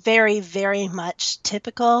so very, very much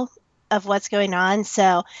typical of what's going on.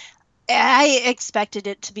 So I expected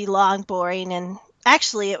it to be long, boring, and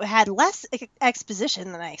actually it had less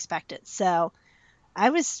exposition than I expected. So I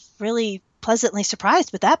was really pleasantly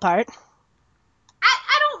surprised with that part.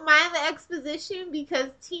 I don't mind the exposition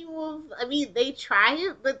because Teen Wolf, I mean, they try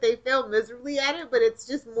it, but they fail miserably at it, but it's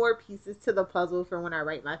just more pieces to the puzzle for when I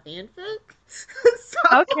write my fanfic. So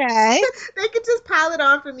okay. They could just pile it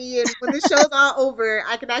on for me, and when the show's all over,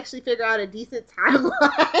 I can actually figure out a decent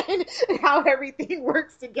timeline and how everything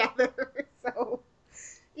works together. So,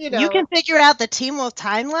 You can figure out the Teen Wolf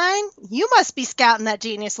timeline? You must be scouting that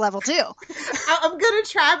genius level, too. I'm going to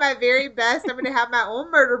try my very best. I'm going to have my own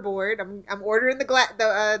murder board. I'm ordering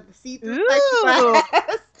the see-through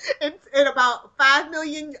glass and about 5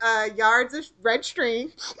 million yards of red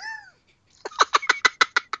string.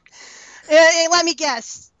 Let me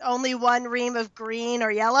guess. Only one ream of green or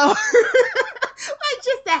yellow? Like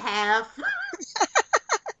just a half.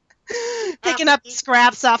 Picking up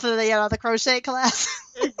scraps off of the crochet class.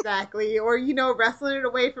 Exactly. Or, wrestling it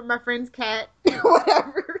away from my friend's cat.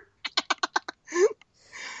 Whatever.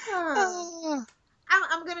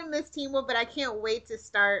 I'm going to miss Teen Wolf, but I can't wait to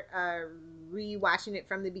start re-watching it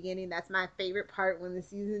from the beginning. That's my favorite part when the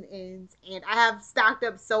season ends. And I have stocked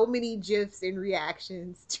up so many GIFs and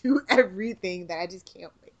reactions to everything that I just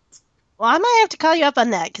can't wait. Well, I might have to call you up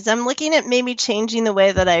on that because I'm looking at maybe changing the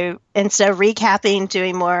way that instead of recapping,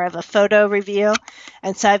 doing more of a photo review.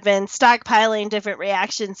 And so I've been stockpiling different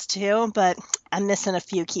reactions too, but I'm missing a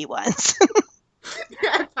few key ones.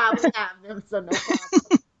 I probably have them, so no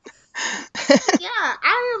problem. Yeah,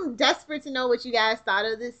 I am desperate to know what you guys thought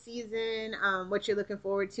of this season, what you're looking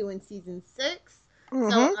forward to in season 6.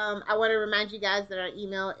 Mm-hmm. So I want to remind you guys that our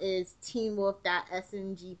email is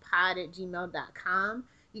teenwolf.sngpod@gmail.com.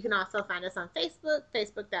 You can also find us on Facebook,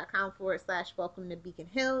 facebook.com/welcome to Beacon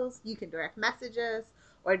Hills. You can direct message us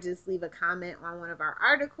or just leave a comment on one of our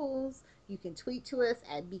articles. You can tweet to us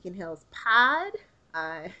at Beacon Hills Pod.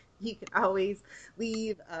 You can always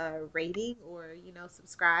leave a rating or,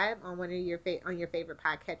 subscribe on one of your favorite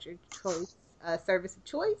podcatcher choice service of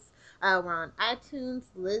choice. We're on iTunes,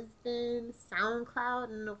 Lisbon,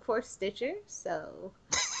 SoundCloud, and of course Stitcher. So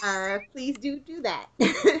please do that.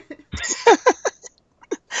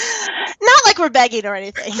 Not like we're begging or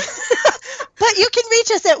anything, but you can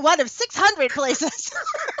reach us at one of 600 places.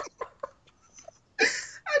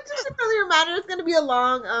 Just a friendly reminder, it's going to be a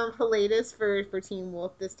long hiatus for Teen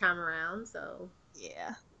Wolf this time around, so.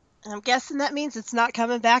 Yeah. I'm guessing that means it's not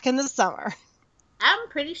coming back in the summer. I'm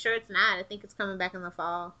pretty sure it's not. I think it's coming back in the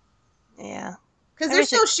fall. Yeah. Because they're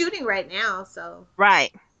still shooting right now, so.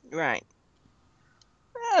 Right. I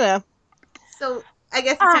don't know. So, I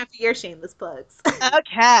guess it's time for your shameless plugs.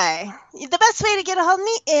 Okay. The best way to get a hold of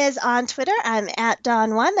me is on Twitter. I'm at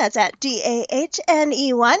Dawn1. That's at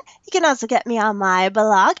DAHNE1. You can also get me on my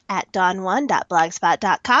blog at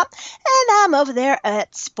dawn1.blogspot.com. And I'm over there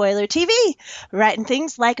at Spoiler TV, writing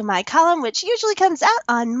things like my column, which usually comes out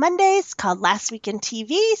on Mondays, called Last Week in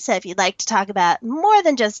TV. So if you'd like to talk about more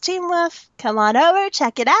than just Teen Wolf, come on over,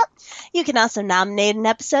 check it out. You can also nominate an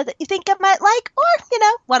episode that you think I might like, or,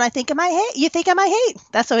 one I think I might hate. You think I might hate.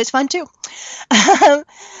 That's always fun, too.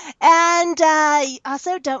 And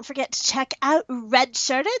also, don't forget to check out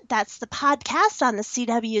Redshirted. That's the podcast on the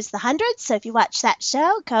CW's The 100. So if you watch that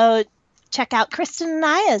show, go check out Kristen and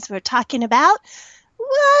I as we're talking about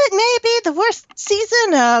what may be the worst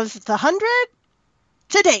season of The 100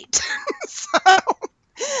 to date.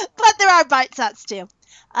 But there are bite sides, too.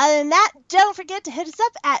 Other than that, don't forget to hit us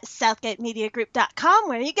up at southgatemediagroup.com,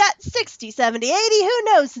 where you got 60, 70, 80, who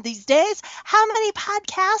knows these days, how many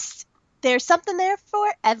podcasts. There's something there for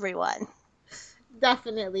everyone.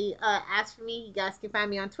 Definitely. As for me, you guys can find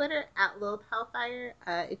me on Twitter at Lilith Hellfire.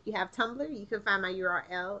 If you have Tumblr, you can find my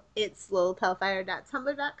URL. It's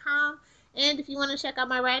lilithhellfire.tumblr.com. And if you want to check out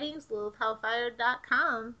my writings,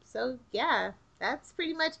 lilithhellfire.com. So, yeah, that's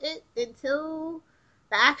pretty much it until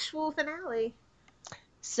the actual finale.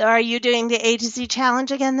 So are you doing the A to Z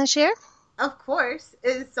challenge again this year? Of course.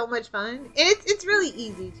 It's so much fun. And it's really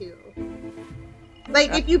easy, too.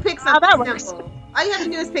 Like, if you pick something simple. All you have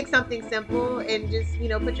to do is pick something simple and just,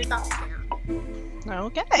 put your thoughts down.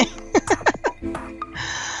 Okay.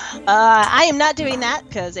 I am not doing that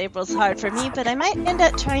because April's hard for me, but I might end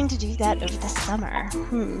up trying to do that over the summer.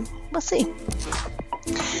 We'll see.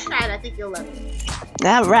 Try it. I think you'll love it.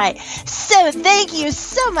 All right. So thank you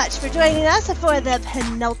so much for joining us for the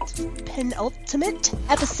penultimate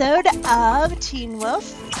episode of Teen Wolf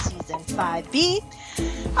Season 5B,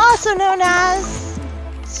 also known as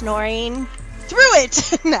Snoring Through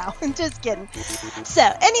It. No, I'm just kidding. So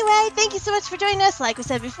anyway, thank you so much for joining us. Like we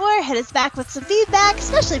said before, hit us back with some feedback,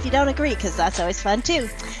 especially if you don't agree, because that's always fun too.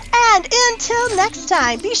 And until next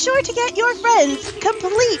time, be sure to get your friends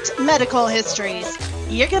complete medical histories.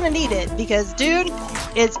 You're gonna need it because, dude,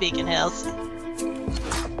 it's Beacon Hills.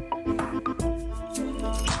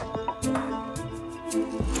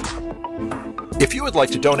 If you would like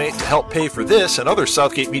to donate to help pay for this and other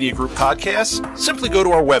Southgate Media Group podcasts, simply go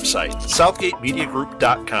to our website,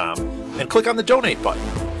 southgatemediagroup.com, and click on the donate button.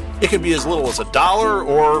 It can be as little as $1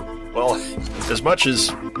 or, well, as much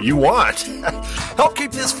as you want. Help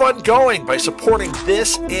keep this fun going by supporting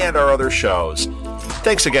this and our other shows.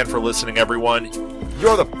 Thanks again for listening, everyone.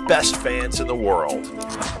 You're the best fans in the world.